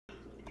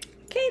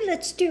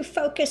let's do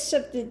focus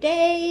of the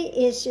day.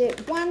 Is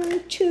it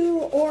 1, 2,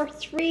 or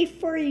 3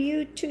 for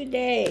you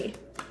today?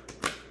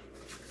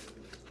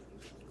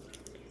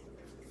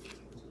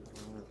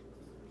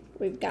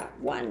 We've got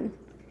 1.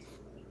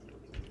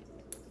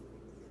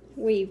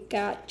 We've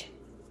got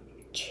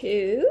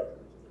 2.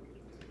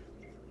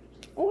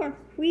 Or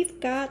we've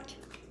got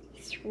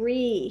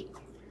 3.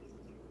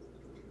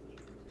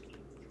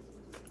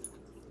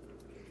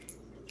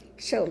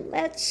 So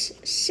let's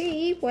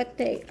see what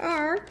they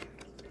are.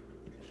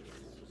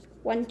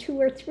 1, 2,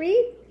 or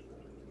 3.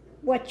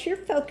 What's your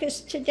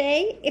focus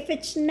today? If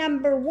it's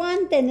number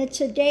 1, then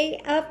it's a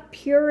day of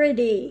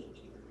purity.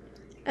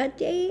 A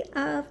day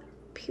of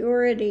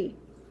purity.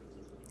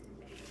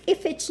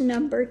 If it's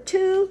number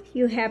 2,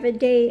 you have a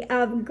day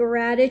of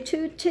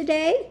gratitude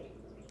today.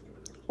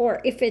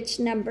 Or if it's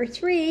number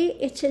 3,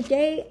 it's a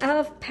day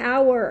of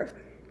power.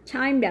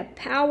 Time to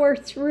power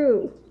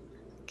through.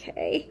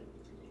 Okay?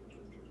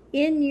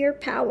 In your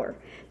power.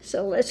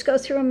 So let's go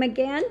through them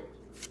again.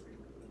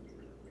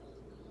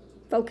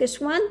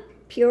 Focus 1,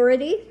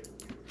 purity.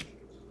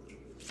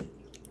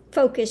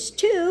 Focus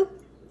 2,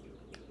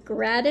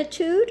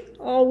 gratitude,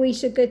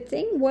 always a good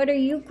thing. What are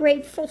you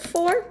grateful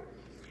for?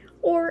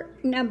 Or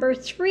number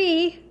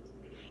 3,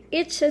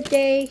 it's a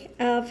day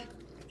of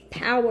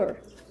power,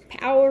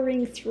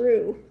 powering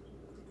through.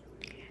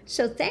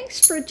 So thanks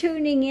for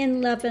tuning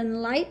in, Love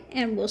and Light,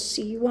 and we'll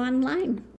see you online.